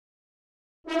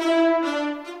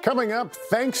Coming up,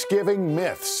 Thanksgiving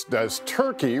myths. Does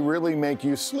turkey really make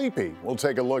you sleepy? We'll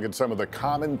take a look at some of the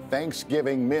common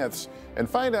Thanksgiving myths and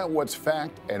find out what's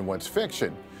fact and what's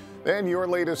fiction. Then your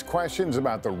latest questions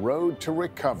about the road to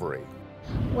recovery.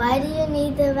 Why do you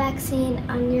need the vaccine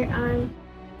on your arm?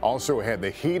 Also ahead, the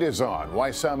heat is on.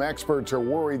 Why some experts are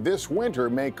worried this winter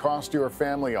may cost your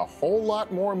family a whole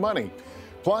lot more money.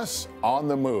 Plus, on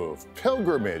the move,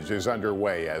 pilgrimage is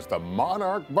underway as the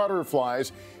Monarch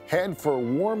butterflies head for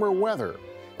warmer weather.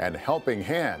 And helping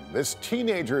hand, this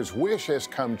teenager's wish has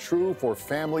come true for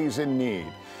families in need.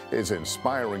 His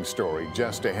inspiring story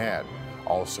just ahead.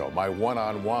 Also, my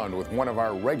one-on-one with one of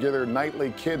our regular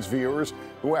nightly kids viewers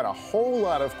who had a whole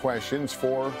lot of questions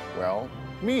for, well,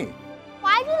 me.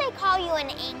 Why do they call you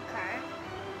an anchor?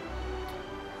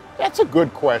 That's a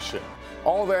good question.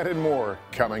 All that and more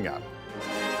coming up.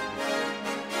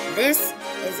 This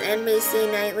is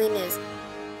NBC Nightly News,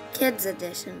 Kids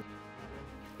Edition.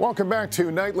 Welcome back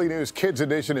to Nightly News Kids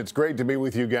Edition. It's great to be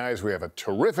with you guys. We have a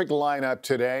terrific lineup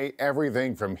today.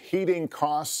 Everything from heating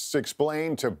costs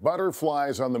explained to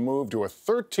butterflies on the move to a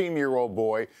 13-year-old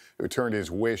boy who turned his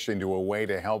wish into a way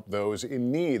to help those in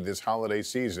need this holiday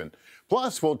season.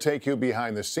 Plus, we'll take you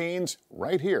behind the scenes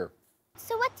right here.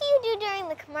 So what do you do during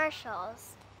the commercials?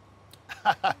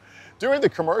 During the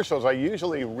commercials, I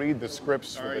usually read the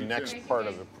scripts for the next part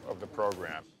of the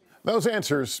program. Those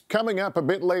answers coming up a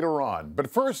bit later on. But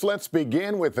first, let's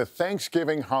begin with the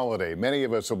Thanksgiving holiday. Many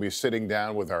of us will be sitting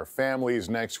down with our families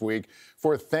next week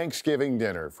for Thanksgiving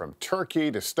dinner, from turkey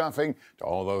to stuffing to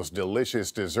all those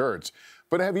delicious desserts.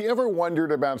 But have you ever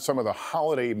wondered about some of the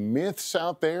holiday myths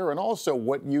out there and also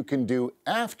what you can do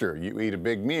after you eat a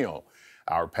big meal?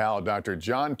 Our pal, Dr.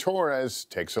 John Torres,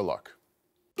 takes a look.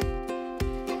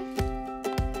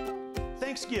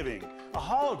 Thanksgiving, a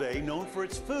holiday known for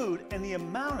its food and the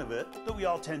amount of it that we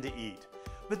all tend to eat.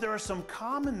 But there are some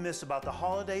common myths about the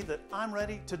holiday that I'm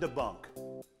ready to debunk.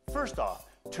 First off,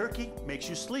 turkey makes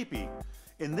you sleepy.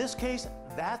 In this case,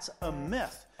 that's a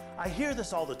myth. I hear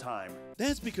this all the time.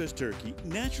 That's because turkey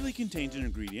naturally contains an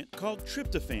ingredient called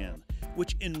tryptophan,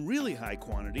 which in really high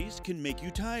quantities can make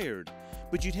you tired.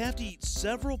 But you'd have to eat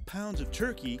several pounds of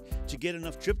turkey to get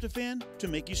enough tryptophan to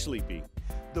make you sleepy.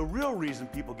 The real reason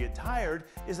people get tired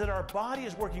is that our body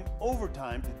is working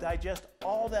overtime to digest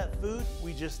all that food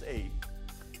we just ate.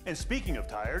 And speaking of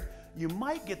tired, you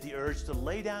might get the urge to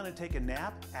lay down and take a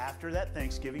nap after that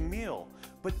Thanksgiving meal.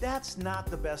 But that's not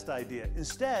the best idea.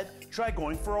 Instead, try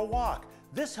going for a walk.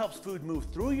 This helps food move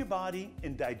through your body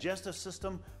and digestive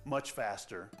system much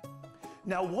faster.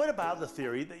 Now, what about the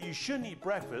theory that you shouldn't eat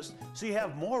breakfast so you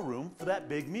have more room for that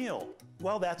big meal?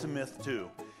 Well, that's a myth too.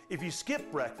 If you skip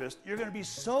breakfast, you're going to be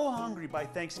so hungry by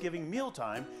Thanksgiving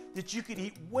mealtime that you could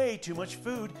eat way too much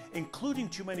food, including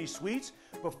too many sweets,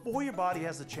 before your body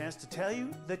has the chance to tell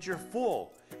you that you're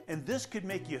full. And this could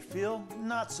make you feel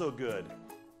not so good.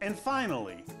 And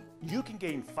finally, you can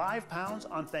gain 5 pounds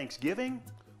on Thanksgiving?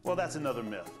 Well, that's another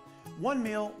myth. One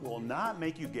meal will not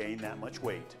make you gain that much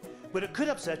weight, but it could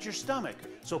upset your stomach.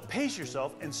 So pace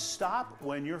yourself and stop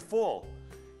when you're full.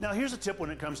 Now, here's a tip when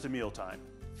it comes to mealtime.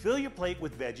 Fill your plate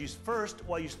with veggies first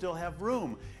while you still have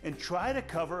room, and try to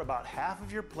cover about half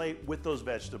of your plate with those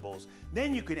vegetables.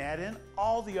 Then you can add in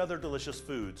all the other delicious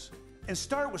foods. And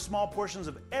start with small portions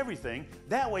of everything.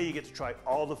 That way you get to try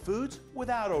all the foods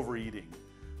without overeating.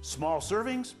 Small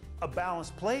servings, a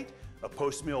balanced plate, a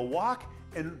post-meal walk,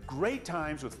 and great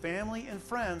times with family and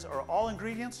friends are all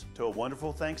ingredients to a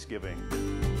wonderful Thanksgiving.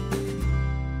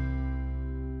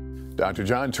 Dr.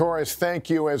 John Torres, thank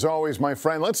you as always, my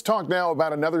friend. Let's talk now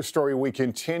about another story we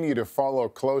continue to follow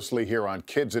closely here on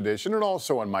Kids Edition and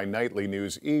also on my nightly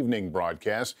news evening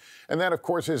broadcast. And that, of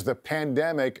course, is the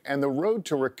pandemic and the road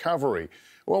to recovery.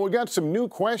 Well, we got some new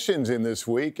questions in this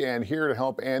week, and here to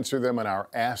help answer them in our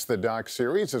Ask the Doc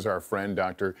series is our friend,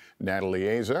 Dr. Natalie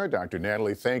Azar. Dr.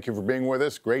 Natalie, thank you for being with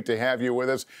us. Great to have you with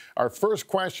us. Our first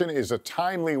question is a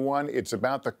timely one. It's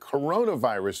about the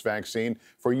coronavirus vaccine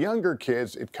for younger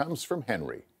kids. It comes from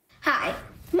Henry. Hi,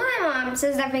 my mom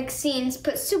says that vaccines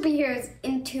put superheroes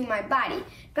into my body.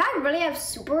 Do I really have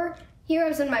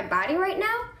superheroes in my body right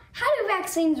now? How do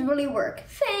vaccines really work?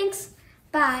 Thanks.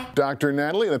 Bye. Dr.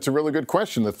 Natalie, that's a really good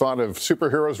question. The thought of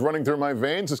superheroes running through my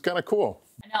veins is kind of cool.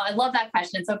 I love that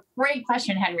question. It's a great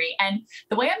question, Henry. And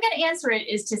the way I'm going to answer it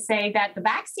is to say that the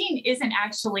vaccine isn't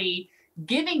actually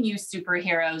giving you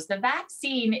superheroes. The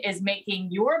vaccine is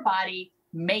making your body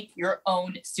make your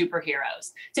own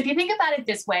superheroes. So if you think about it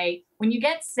this way, when you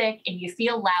get sick and you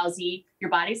feel lousy, your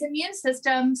body's immune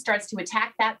system starts to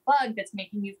attack that bug that's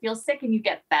making you feel sick and you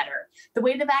get better. The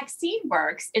way the vaccine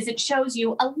works is it shows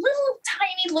you a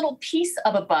tiny little piece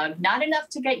of a bug, not enough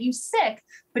to get you sick,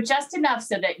 but just enough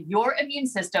so that your immune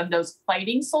system, those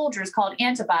fighting soldiers called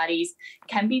antibodies,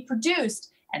 can be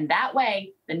produced. And that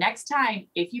way, the next time,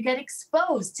 if you get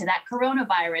exposed to that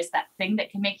coronavirus, that thing that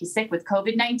can make you sick with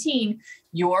COVID-19,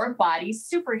 your body's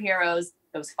superheroes,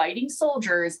 those fighting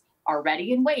soldiers, are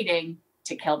ready and waiting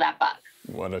to kill that bug.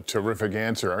 What a terrific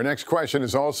answer. Our next question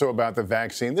is also about the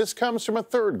vaccine. This comes from a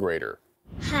third grader.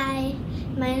 Hi,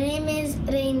 my name is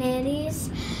Reyneris.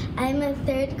 I'm a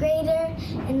third grader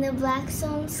in the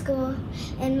Blackstone School,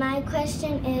 and my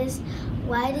question is,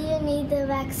 why do you need the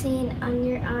vaccine on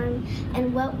your arm,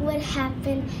 and what would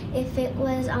happen if it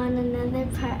was on another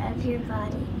part of your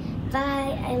body?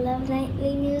 Bye. I love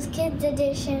Nightly News Kids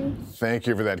Edition. Thank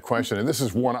you for that question. And this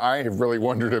is one I have really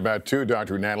wondered about too,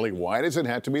 Dr. Natalie. Why does it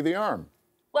have to be the arm?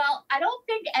 Well, I don't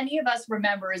think any of us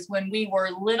remembers when we were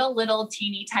little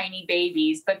teeny tiny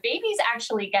babies, but babies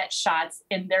actually get shots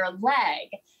in their leg.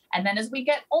 And then as we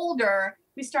get older,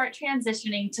 we start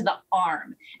transitioning to the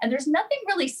arm. And there's nothing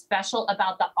really special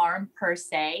about the arm per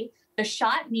se. The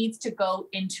shot needs to go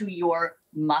into your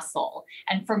muscle.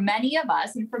 And for many of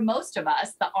us, and for most of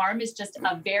us, the arm is just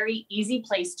a very easy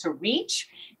place to reach.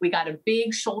 We got a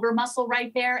big shoulder muscle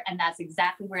right there, and that's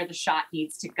exactly where the shot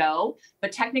needs to go.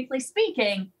 But technically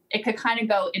speaking, it could kind of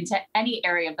go into any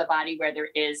area of the body where there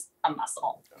is a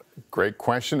muscle. Great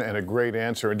question and a great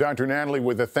answer. And Dr. Natalie,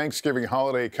 with the Thanksgiving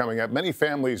holiday coming up, many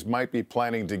families might be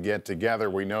planning to get together.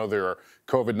 We know there are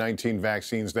COVID-19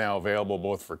 vaccines now available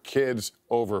both for kids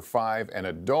over 5 and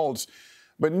adults.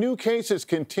 But new cases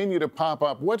continue to pop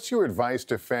up. What's your advice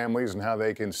to families and how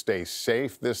they can stay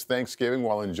safe this Thanksgiving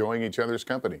while enjoying each other's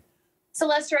company? So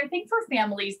Lester, I think for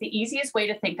families, the easiest way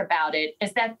to think about it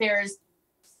is that there's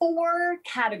 4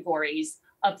 categories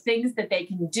of things that they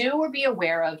can do or be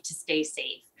aware of to stay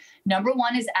safe. Number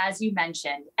 1 is, as you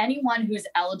mentioned, anyone who's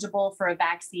eligible for a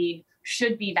vaccine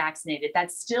should be vaccinated.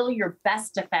 That's still your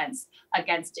best defense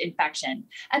against infection.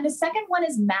 And the second one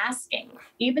is masking.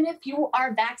 Even if you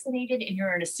are vaccinated and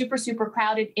you're in a super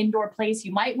crowded indoor place,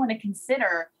 you might want to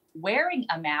consider wearing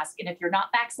a mask. And if you're not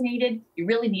vaccinated, you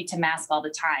really need to mask all the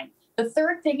time. The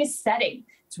third thing is setting.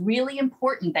 It's really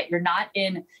important that you're not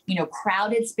in,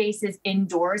 crowded spaces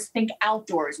indoors. Think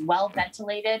outdoors, well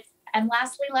ventilated. And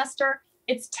lastly, Lester,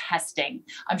 it's testing.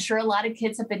 I'm sure a lot of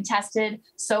kids have been tested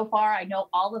so far. I know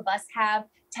all of us have.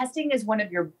 Testing is one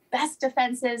of your best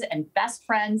defenses and best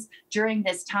friends during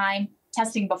this time.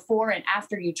 Testing before and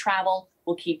after you travel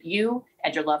will keep you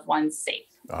and your loved ones safe.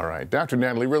 All right. Dr.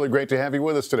 Natalie, really great to have you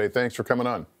with us today. Thanks for coming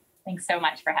on. Thanks so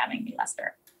much for having me,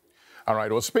 Lester. All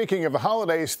right, well, speaking of the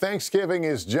holidays, Thanksgiving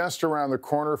is just around the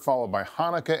corner, followed by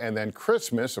Hanukkah and then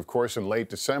Christmas, of course, in late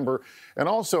December. And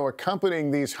also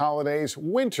accompanying these holidays,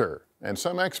 winter. And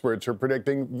some experts are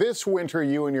predicting this winter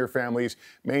you and your families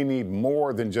may need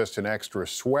more than just an extra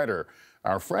sweater.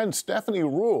 Our friend Stephanie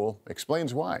Rule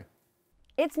explains why.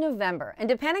 It's November, and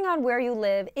depending on where you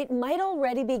live, it might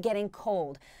already be getting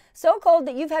cold. So cold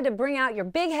that you've had to bring out your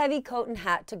big heavy coat and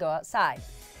hat to go outside.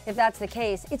 If that's the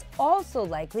case, it's also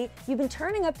likely you've been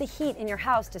turning up the heat in your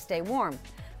house to stay warm.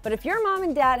 But if your mom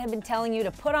and dad have been telling you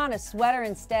to put on a sweater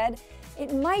instead,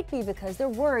 it might be because they're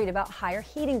worried about higher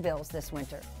heating bills this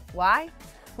winter. Why?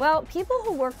 Well, people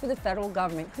who work for the federal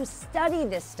government who study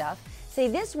this stuff say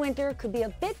this winter could be a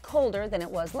bit colder than it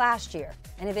was last year.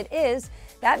 And if it is,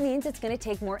 that means it's going to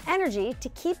take more energy to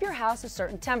keep your house a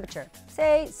certain temperature,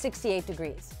 say 68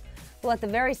 degrees. Well, at the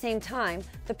very same time,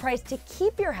 the price to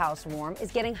keep your house warm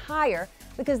is getting higher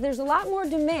because there's a lot more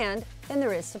demand than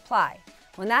there is supply.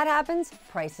 When that happens,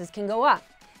 prices can go up.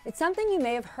 It's something you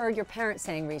may have heard your parents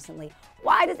saying recently.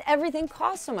 Why does everything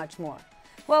cost so much more?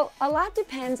 Well, a lot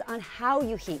depends on how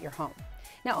you heat your home.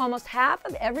 Now, almost half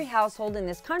of every household in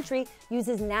this country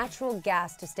uses natural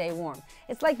gas to stay warm.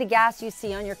 It's like the gas you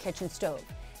see on your kitchen stove.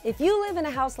 If you live in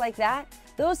a house like that,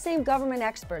 those same government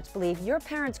experts believe your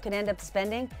parents could end up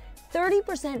spending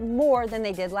 30% more than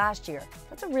they did last year.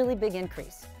 That's a really big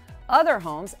increase. Other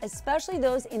homes, especially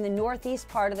those in the northeast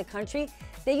part of the country,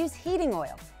 they use heating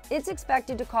oil. It's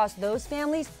expected to cost those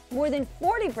families more than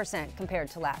 40% compared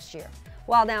to last year.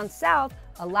 While down south,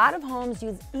 a lot of homes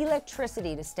use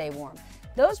electricity to stay warm.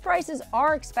 Those prices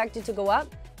are expected to go up,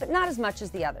 but not as much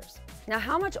as the others. Now,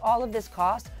 how much all of this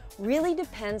costs really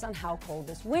depends on how cold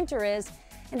this winter is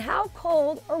and how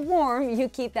cold or warm you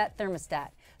keep that thermostat.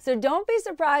 So don't be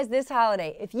surprised this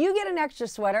holiday if you get an extra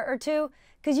sweater or two,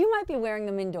 because you might be wearing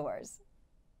them indoors.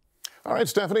 All right,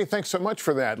 Stephanie, thanks so much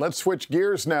for that. Let's switch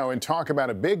gears now and talk about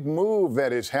a big move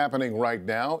that is happening right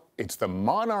now. It's the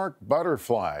Monarch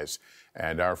butterflies.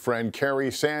 And our friend Carrie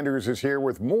Sanders is here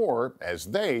with more as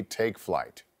they take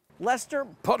flight. Lester,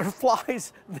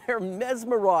 butterflies, they're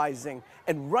mesmerizing.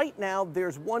 And right now,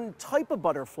 there's one type of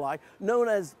butterfly known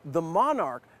as the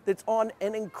Monarch that's on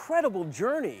an incredible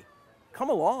journey. Come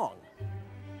along.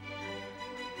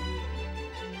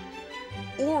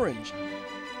 Orange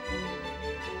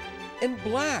and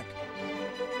black.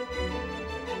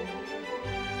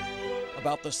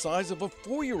 About the size of a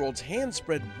 4-year-old's hand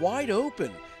spread wide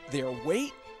open. Their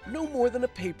weight, no more than a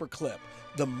paperclip.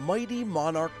 The mighty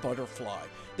Monarch butterfly.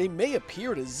 They may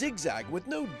appear to zigzag with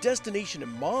no destination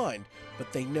in mind,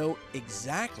 but they know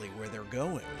exactly where they're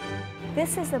going.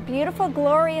 This is a beautiful,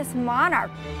 glorious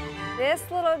Monarch. This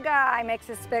little guy makes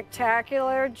a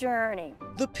spectacular journey.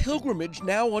 The pilgrimage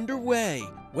now underway.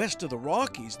 West of the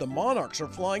Rockies, the Monarchs are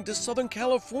flying to Southern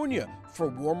California for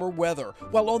warmer weather,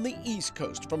 while on the East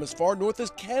Coast, from as far north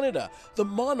as Canada, the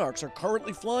Monarchs are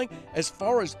currently flying as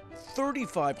far as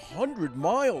 3,500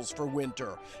 miles for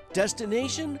winter.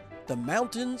 Destination? The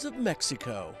mountains of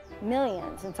Mexico.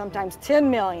 Millions, and sometimes 10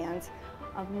 millions,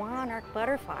 of monarch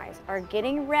butterflies are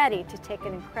getting ready to take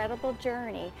an incredible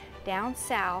journey down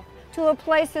south to a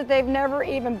place that they've never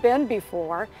even been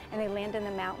before, and they land in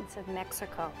the mountains of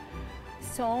Mexico.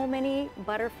 So many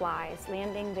butterflies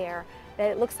landing there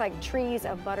that it looks like trees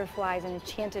of butterflies, an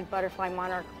enchanted butterfly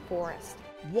monarch forest.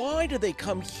 Why do they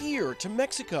come here to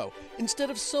Mexico instead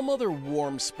of some other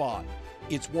warm spot?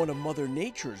 It's one of Mother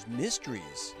Nature's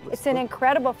mysteries. It's an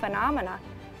incredible phenomena,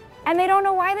 and they don't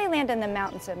know why they land in the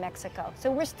mountains of Mexico.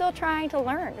 So we're still trying to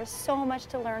learn. There's so much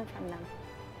to learn from them.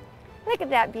 Look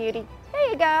at that beauty. There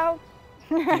you go.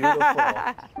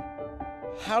 Beautiful.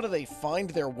 How do they find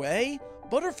their way?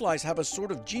 Butterflies have a sort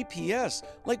of GPS,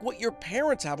 like what your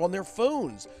parents have on their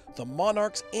phones. The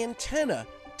Monarch's antenna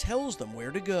tells them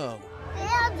where to go.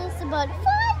 This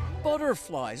butterfly?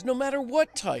 Butterflies, no matter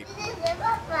what type, This is a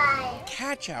butterfly.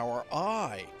 catch our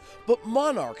eye. But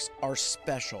monarchs are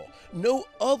special. No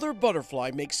other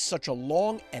butterfly makes such a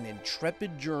long and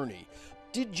intrepid journey.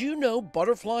 Did you know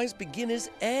butterflies begin as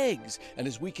eggs? And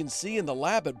as we can see in the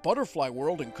lab at Butterfly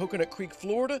World in Coconut Creek,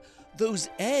 Florida, those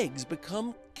eggs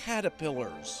become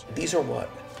caterpillars. These are what?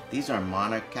 These are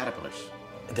monarch caterpillars.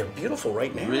 They're beautiful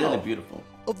right now. Really beautiful.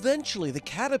 Eventually, the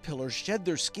caterpillars shed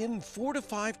their skin 4 to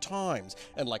 5 times,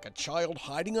 and like a child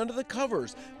hiding under the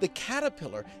covers, the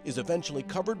caterpillar is eventually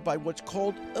covered by what's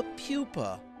called a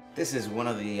pupa. This is one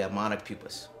of the monarch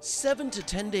pupas. 7 to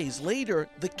 10 days later,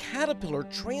 the caterpillar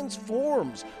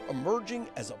transforms, emerging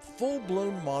as a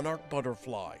full-blown monarch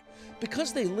butterfly.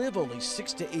 Because they live only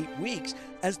 6 to 8 weeks,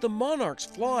 as the monarchs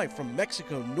fly from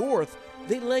Mexico north,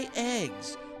 they lay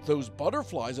eggs. Those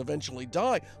butterflies eventually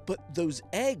die, but those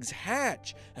eggs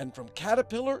hatch, and from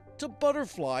caterpillar to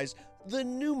butterflies, the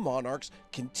new monarchs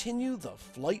continue the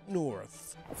flight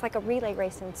north. It's like a relay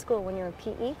race in school when you're in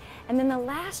PE. And then the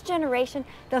last generation,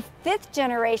 the 5th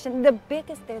generation, the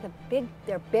biggest,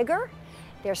 they're bigger,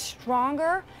 they're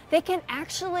stronger. They can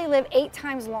actually live 8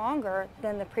 times longer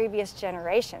than the previous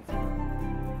generations.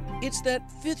 It's that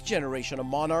 5th generation of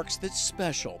monarchs that's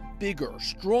special, bigger,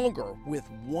 stronger, with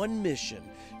one mission: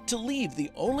 to leave the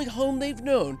only home they've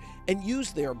known and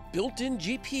use their built-in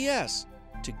GPS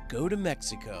to go to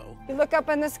Mexico. You look up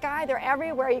in the sky, they're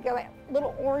everywhere. You get like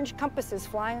little orange compasses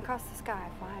flying across the sky,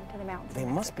 flying to the mountains. They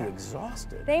must be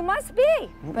exhausted. They must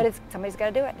be, but somebody's got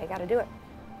to do it. They got to do it.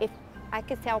 If I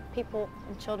could tell people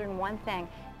and children one thing,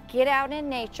 get out in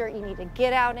nature. You need to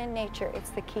get out in nature.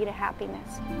 It's the key to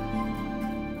happiness.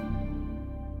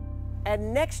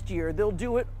 And next year, they'll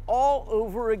do it all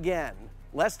over again.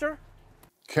 Lester?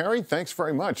 Carrie, thanks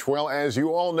very much. Well, as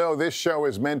you all know, this show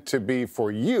is meant to be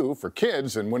for you, for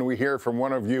kids, and when we hear from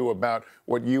one of you about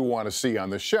what you want to see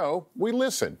on the show, we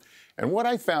listen. And what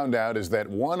I found out is that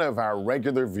one of our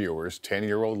regular viewers,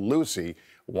 10-year-old Lucy,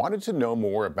 wanted to know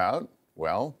more about,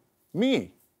 well,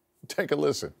 me. Take a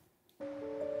listen.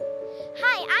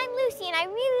 Hi, I'm Lucy, and I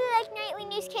really like Nightly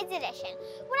News Kids Edition.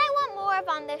 What I want more of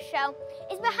on this show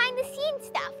is behind-the-scenes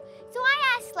stuff. So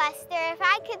I asked Lester if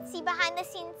I could see behind the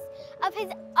scenes of his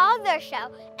other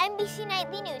show, NBC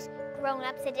Nightly News, Grown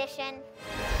Ups Edition.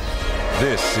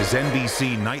 This is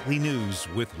NBC Nightly News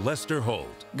with Lester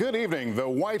Holt. Good evening. The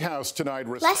White House tonight...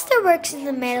 Lester works in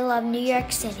the middle of New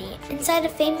York City, inside a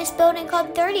famous building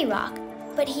called 30 Rock,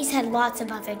 but he's had lots of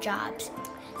other jobs.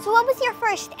 So what was your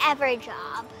first ever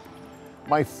job?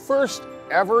 My first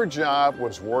ever job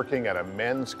was working at a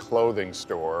men's clothing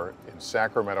store in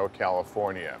Sacramento,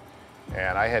 California.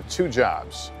 And I had 2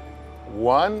 jobs.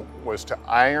 One was to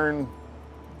iron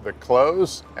the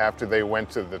clothes after they went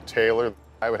to the tailor.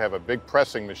 I would have a big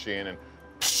pressing machine and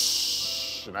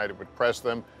I would press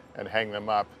them and hang them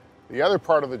up. The other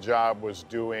part of the job was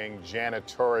doing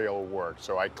janitorial work.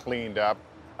 So I cleaned up,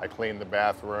 I cleaned the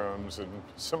bathrooms and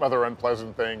some other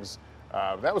unpleasant things.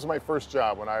 That was my first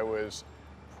job when I was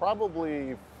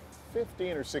probably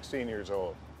 15 or 16 years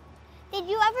old. Did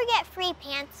you ever get free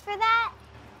pants for that?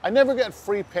 I never got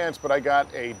free pants, but I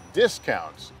got a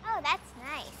discount. Oh, that's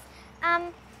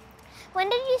nice. When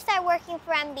did you start working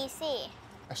for NBC?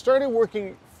 I started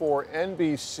working for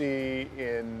NBC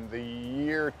in the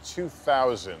year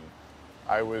 2000.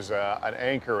 I was an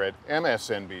anchor at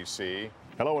MSNBC.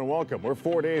 Hello and welcome. We're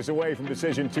 4 days away from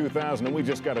Decision 2000, and we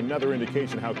just got another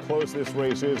indication how close this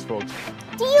race is, folks.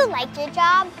 Do you like your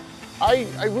job? I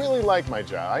really like my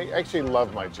job. I actually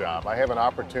love my job. I have an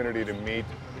opportunity to meet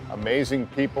amazing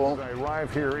people. I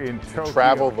arrive here in Tokyo,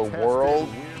 travel the world,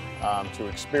 to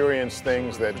experience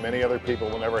things that many other people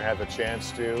will never have the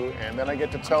chance to, and then I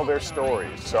get to tell their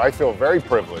stories. So I feel very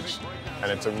privileged,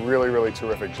 and it's a really, really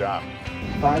terrific job.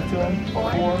 5 to him,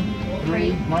 4,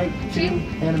 3, Mike, 2,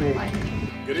 animate.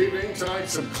 Good evening. Tonight,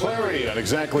 some clarity on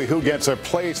exactly who gets a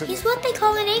place. He's what they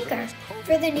call an anchor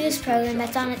for the news program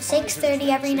that's on at 6:30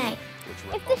 every night.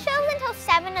 If the show's until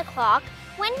 7 o'clock,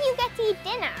 when do you get to eat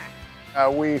dinner?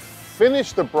 We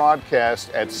finish the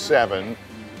broadcast at 7,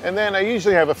 and then I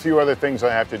usually have a few other things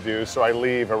I have to do, so I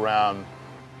leave around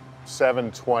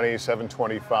 7:20,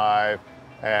 7:25,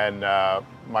 and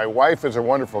my wife is a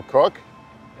wonderful cook,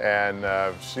 and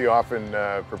she often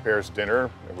prepares dinner.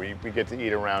 We get to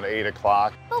eat around 8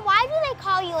 o'clock. But why do they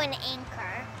call you an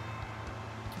anchor?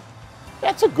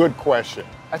 That's a good question.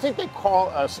 I think they call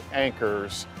us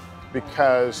anchors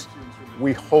because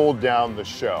we hold down the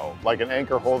show. Like an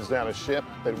anchor holds down a ship,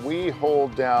 that we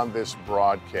hold down this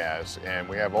broadcast, and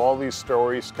we have all these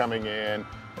stories coming in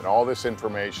and all this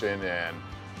information, and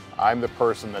I'm the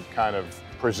person that kind of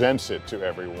presents it to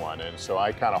everyone, and so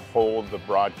I kind of hold the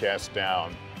broadcast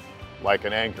down like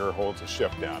an anchor holds a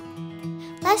ship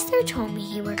down. Lester told me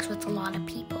he works with a lot of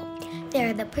people. There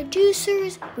are the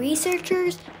producers,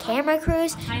 researchers, camera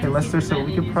crews. Hey Lester, so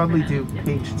we could probably do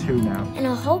page 2 now. And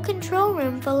a whole control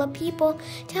room full of people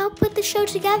to help put the show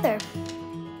together.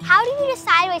 How do you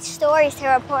decide which stories to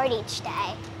report each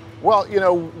day? Well, you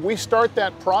know, we start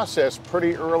that process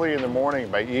pretty early in the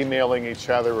morning by emailing each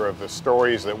other of the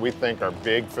stories that we think are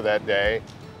big for that day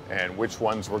and which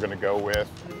ones we're going to go with.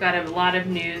 We've got a lot of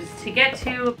news to get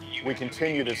to. We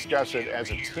continue to discuss it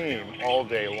as a team all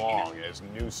day long as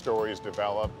new stories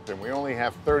develop, and we only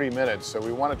have 30 minutes, so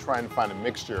we want to try and find a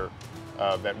mixture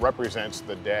that represents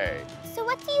the day. So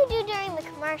what do you do during the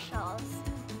commercials?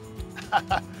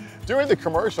 During the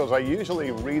commercials, I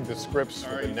usually read the scripts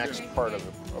for the next part of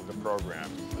the program.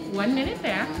 1 minute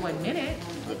back, 1 minute.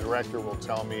 The director will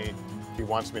tell me he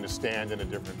wants me to stand in a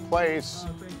different place.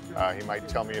 He might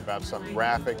tell me about some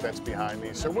graphic that's behind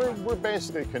me. So we're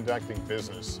basically conducting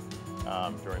business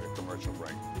during the commercial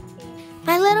break.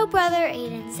 My little brother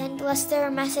Aiden sent Lester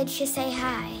a message to say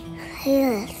hi.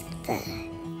 Hi, Lester.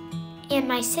 And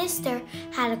my sister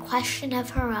had a question of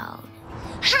her own.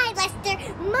 Hi, Lester.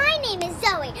 My name is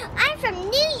Zoe. I'm from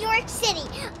New York City.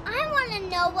 I want to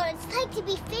know what it's like to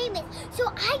be famous, so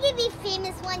I can be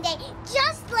famous one day,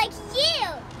 just like you.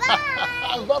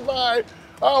 Bye. Bye-bye.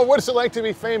 Oh, what's it like to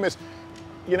be famous?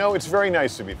 You know, it's very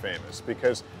nice to be famous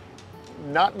because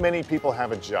not many people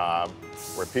have a job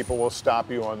where people will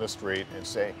stop you on the street and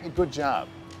say, hey, good job.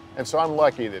 And so I'm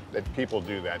lucky that people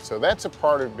do that. So that's a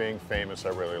part of being famous I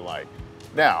really like.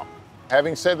 Now,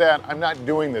 having said that, I'm not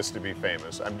doing this to be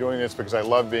famous. I'm doing this because I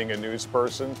love being a news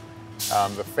person.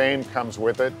 The fame comes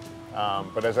with it.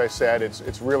 But as I said,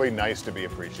 it's really nice to be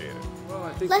appreciated.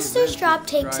 Lester's job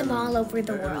takes him all over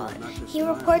the world. He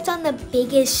reports on the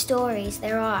biggest stories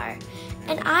there are.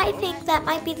 And I think that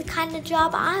might be the kind of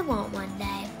job I want one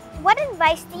day. What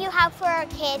advice do you have for a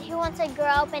kid who wants to grow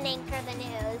up and anchor the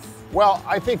news? Well,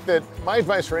 I think that my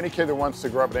advice for any kid that wants to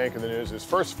grow up and anchor the news is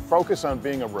first focus on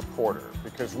being a reporter,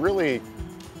 because really,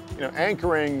 you know,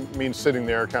 anchoring means sitting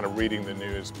there kind of reading the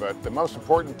news, but the most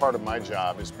important part of my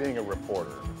job is being a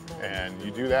reporter. And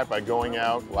you do that by going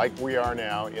out like we are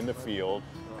now in the field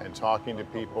and talking to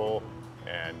people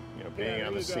and, you know, being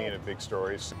on the scene of big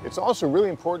stories. It's also really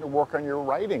important to work on your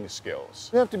writing skills.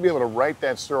 You have to be able to write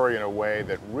that story in a way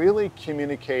that really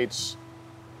communicates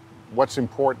what's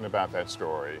important about that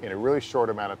story in a really short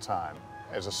amount of time.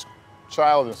 As a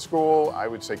child in school, I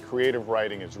would say creative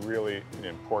writing is really an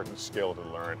important skill to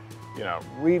learn. You know,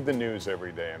 read the news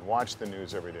every day and watch the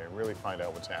news every day and really find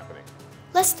out what's happening.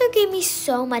 Lester gave me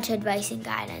so much advice and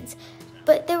guidance,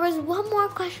 but there was one more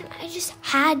question I just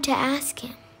had to ask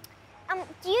him.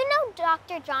 Do you know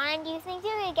Dr. John, and do you think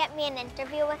you could get me an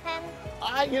interview with him?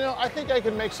 I think I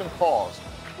can make some calls.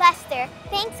 Lester,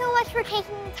 thanks so much for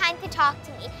taking the time to talk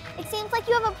to me. It seems like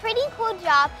you have a pretty cool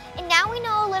job, and now we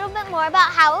know a little bit more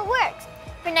about how it works.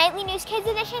 For Nightly News Kids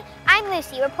Edition, I'm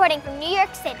Lucy, reporting from New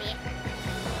York City.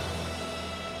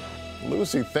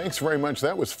 Lucy, thanks very much.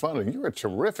 That was fun, and you're a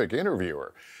terrific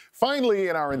interviewer. Finally,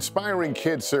 in our Inspiring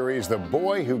Kids series, the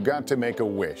boy who got to make a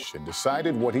wish and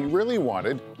decided what he really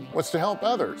wanted was to help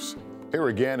others. Here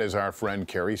again is our friend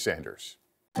Kerry Sanders.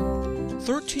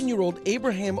 13-year-old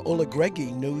Abraham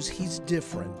Olegregi knows he's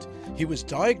different. He was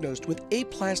diagnosed with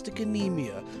aplastic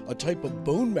anemia, a type of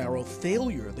bone marrow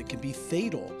failure that can be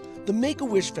fatal. The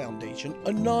Make-A-Wish Foundation,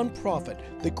 a nonprofit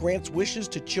that grants wishes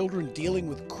to children dealing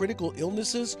with critical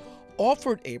illnesses,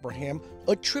 offered Abraham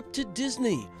a trip to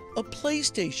Disney, a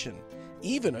PlayStation,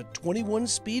 even a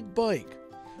 21-speed bike.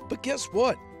 But guess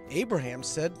what? Abraham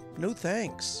said no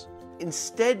thanks.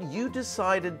 Instead, you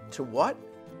decided to what?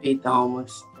 Feed the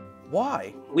homeless.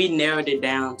 Why? We narrowed it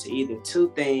down to either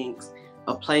two things,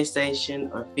 a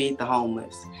PlayStation or feed the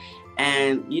homeless.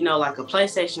 And like a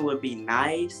PlayStation would be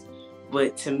nice,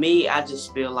 but to me, I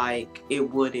just feel like it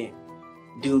wouldn't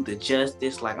do the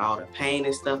justice, like all the pain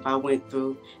and stuff I went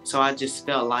through. So I just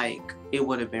felt like it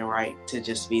would have been right to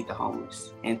just feed the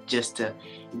homeless and just to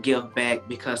give back,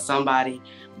 because somebody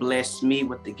blessed me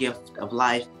with the gift of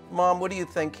life. Mom, what do you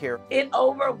think here? It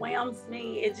overwhelms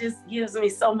me. It just gives me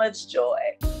so much joy.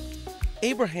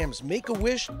 Abraham's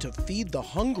Make-A-Wish to feed the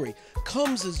hungry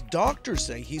comes as doctors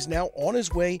say he's now on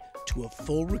his way to a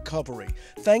full recovery,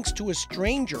 thanks to a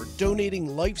stranger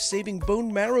donating life-saving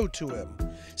bone marrow to him.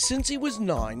 Since he was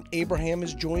 9, Abraham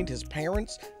has joined his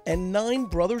parents and 9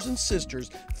 brothers and sisters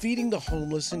feeding the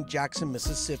homeless in Jackson,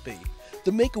 Mississippi.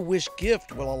 The Make-A-Wish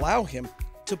gift will allow him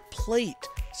to plate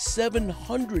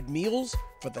 700 meals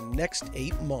for the next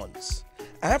 8 months.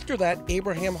 After that,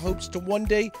 Abraham hopes to one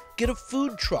day get a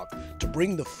food truck to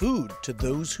bring the food to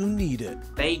those who need it.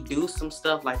 They do some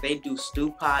stuff, like they do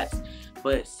stew pots,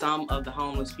 but some of the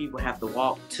homeless people have to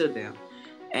walk to them.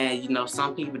 And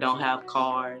some people don't have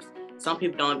cars. Some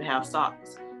people don't even have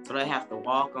socks. So they have to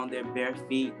walk on their bare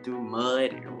feet through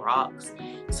mud and rocks.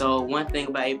 So one thing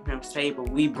about Abraham's Table,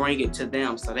 we bring it to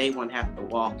them so they won't have to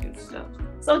walk and stuff.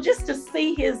 So just to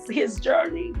see his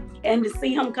journey and to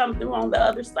see him come through on the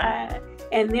other side,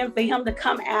 and then for him to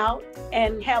come out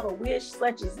and have a wish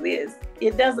such as this,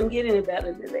 it doesn't get any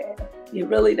better than that. It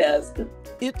really does.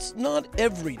 It's not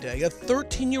every day a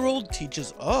 13-year-old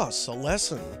teaches us a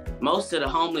lesson. Most of the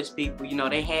homeless people,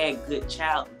 they had good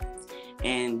childhoods,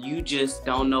 and you just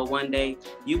don't know, one day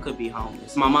you could be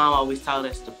homeless. My mom always taught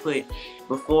us to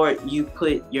before you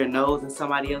put your nose in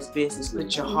somebody else's business,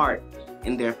 put your heart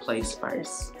in their place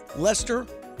first. Lester,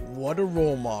 what a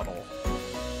role model.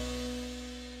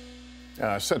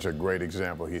 Such a great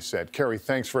example, he said. Kerry,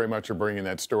 thanks very much for bringing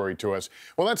that story to us.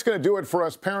 Well, that's going to do it for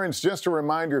us parents. Just a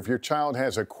reminder, if your child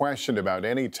has a question about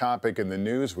any topic in the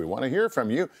news, we want to hear from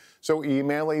you. So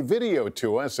email a video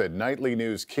to us at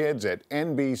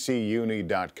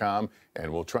nightlynewskids@nbcuni.com,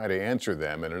 and we'll try to answer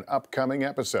them in an upcoming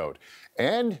episode.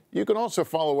 And you can also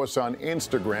follow us on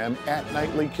Instagram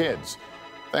 @NightlyKids.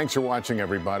 Thanks for watching,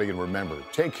 everybody, and remember,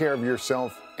 take care of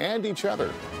yourself and each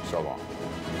other. So long.